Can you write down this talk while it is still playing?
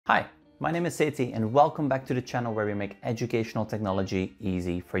Hi, my name is Seti and welcome back to the channel where we make educational technology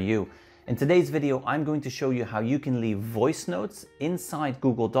easy for you. In today's video, I'm going to show you how you can leave voice notes inside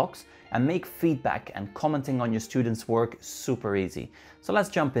Google Docs and make feedback and commenting on your students' work super easy. So let's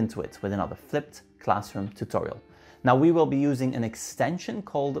jump into it with another flipped classroom tutorial. Now we will be using an extension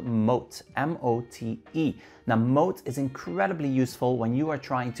called Mote, M-O-T-E. Now Mote is incredibly useful when you are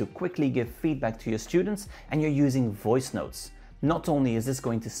trying to quickly give feedback to your students and you're using voice notes. Not only is this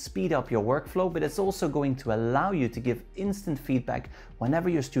going to speed up your workflow, but it's also going to allow you to give instant feedback whenever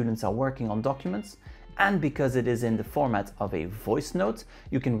your students are working on documents. And because it is in the format of a voice note,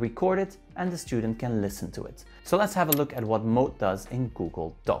 you can record it and the student can listen to it. So let's have a look at what Mote does in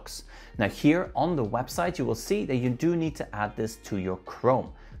Google Docs. Now here on the website, you will see that you do need to add this to your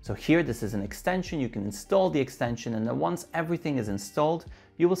Chrome. So here, this is an extension. You can install the extension, and then once everything is installed,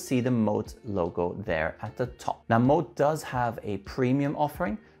 you will see the Mote logo there at the top. Now Mote does have a premium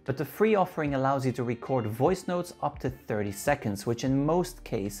offering, but the free offering allows you to record voice notes up to 30 seconds, which in most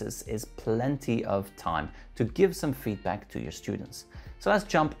cases is plenty of time to give some feedback to your students. So let's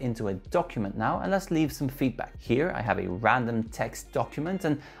jump into a document now and let's leave some feedback. Here I have a random text document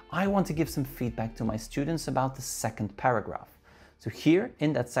and I want to give some feedback to my students about the second paragraph. So here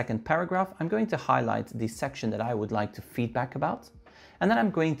in that second paragraph, I'm going to highlight the section that I would like to feedback about. And then I'm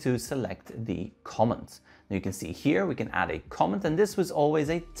going to select the comment. Now you can see here, we can add a comment, and this was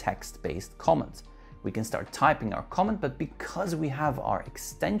always a text-based comment. We can start typing our comment, but because we have our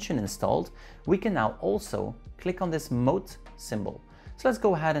extension installed, we can now also click on this Mote symbol. So let's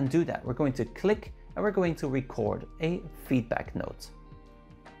go ahead and do that. We're going to click and we're going to record a feedback note.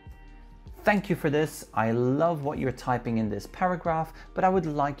 Thank you for this. I love what you're typing in this paragraph, but I would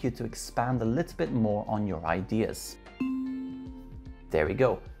like you to expand a little bit more on your ideas. There we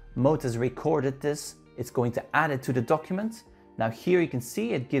go. Mote has recorded this. It's going to add it to the document. Now here you can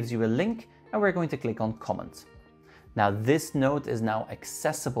see it gives you a link and we're going to click on comment. Now this note is now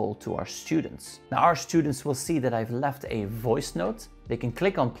accessible to our students. Now our students will see that I've left a voice note. They can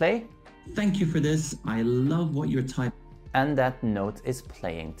click on play. Thank you for this. I love what you're typing. And that note is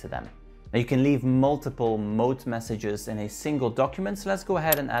playing to them. Now you can leave multiple Mote messages in a single document. So let's go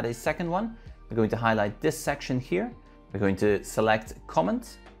ahead and add a second one. We're going to highlight this section here. We're going to select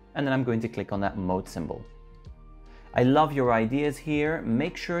comment, and then I'm going to click on that Mote symbol. I love your ideas here.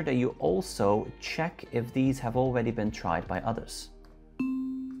 Make sure that you also check if these have already been tried by others.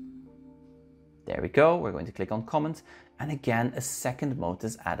 There we go. We're going to click on comment. And again, a second Mote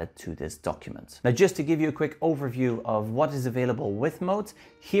is added to this document. Now, just to give you a quick overview of what is available with Mote,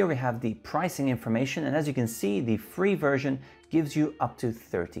 here we have the pricing information. And as you can see, the free version gives you up to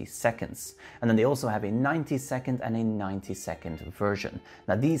 30 seconds. And then they also have a 90-second and a 90-second version.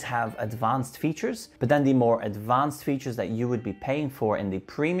 Now these have advanced features, but then the more advanced features that you would be paying for in the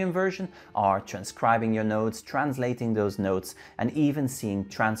premium version are transcribing your notes, translating those notes, and even seeing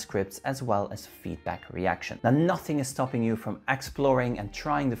transcripts as well as feedback reaction. Now nothing is stopping you from exploring and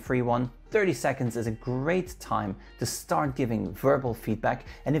trying the free one. 30 seconds is a great time to start giving verbal feedback,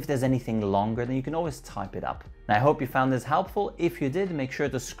 and if there's anything longer, then you can always type it up. And I hope you found this helpful. If you did, make sure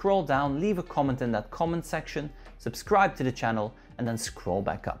to scroll down, leave a comment in that comment section, subscribe to the channel, and then scroll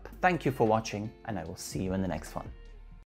back up. Thank you for watching, and I will see you in the next one.